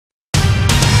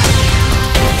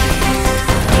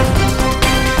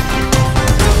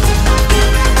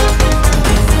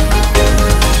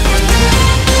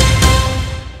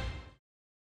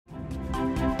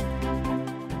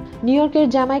নিউইয়র্কের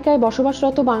জ্যামাইকায়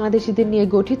বসবাসরত বাংলাদেশিদের নিয়ে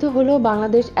গঠিত হলো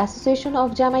বাংলাদেশ অ্যাসোসিয়েশন অব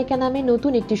জ্যামাইকা নামে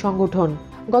নতুন একটি সংগঠন।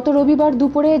 গত রবিবার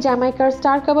দুপুরে জ্যামাইকার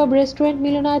স্টার কাবাব রেস্টুরেন্ট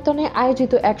মিলনায়তনে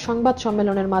আয়োজিত এক সংবাদ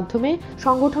সম্মেলনের মাধ্যমে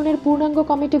সংগঠনের পূর্ণাঙ্গ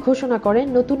কমিটি ঘোষণা করেন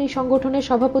নতুন এই সংগঠনের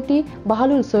সভাপতি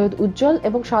বাহলুল সৈয়দ উজ্জ্বল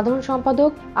এবং সাধারণ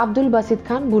সম্পাদক আব্দুল বাসিত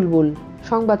খান বুলবুল।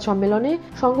 সংবাদ সম্মেলনে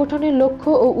সংগঠনের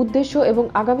লক্ষ্য ও উদ্দেশ্য এবং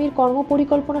আগামীর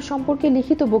কর্মপরিকল্পনা সম্পর্কে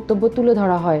লিখিত বক্তব্য তুলে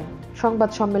ধরা হয়।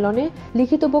 সংবাদ সম্মেলনে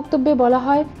লিখিত বক্তব্যে বলা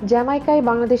হয়, জ্যামাইকায়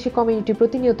বাংলাদেশি কমিউনিটি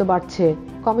প্রতিনিয়ত বাড়ছে।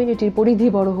 কমিউনিটির পরিধি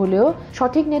বড় হলেও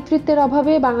সঠিক নেতৃত্বের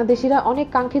অভাবে বাংলাদেশিরা অনেক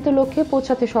কাঙ্ক্ষিত লক্ষ্যে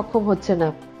পৌঁছাতে সক্ষম হচ্ছে না।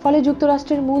 ফলে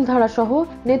যুক্তরাষ্ট্রের মূলধারা সহ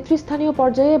নেতৃস্থানীয়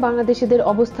পর্যায়ে বাংলাদেশিদের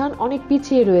অবস্থান অনেক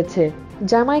পিছিয়ে রয়েছে।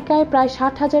 জ্যামাইকায় প্রায়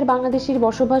 60,000 বাংলাদেশির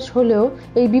বসবাস হলেও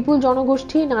এই বিপুল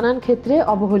জনগোষ্ঠী নানান ক্ষেত্রে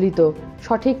অবহেলিত।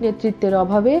 সঠিক নেতৃত্বের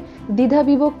অভাবে দ্বিধা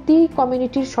বিভক্তি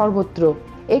কমিউনিটির সর্বত্র।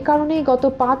 এ কারণেই গত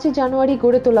 5 জানুয়ারি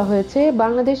গড়ে তোলা হয়েছে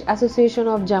বাংলাদেশ অ্যাসোসিয়েশন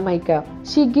অব জ্যামাইকা।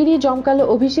 শিগগিরই জমকালো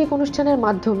অভিষেক অনুষ্ঠানের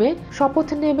মাধ্যমে শপথ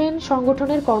নেবেন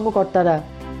সংগঠনের কর্মকর্তারা।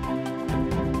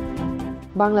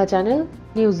 Bangla channel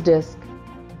news desk.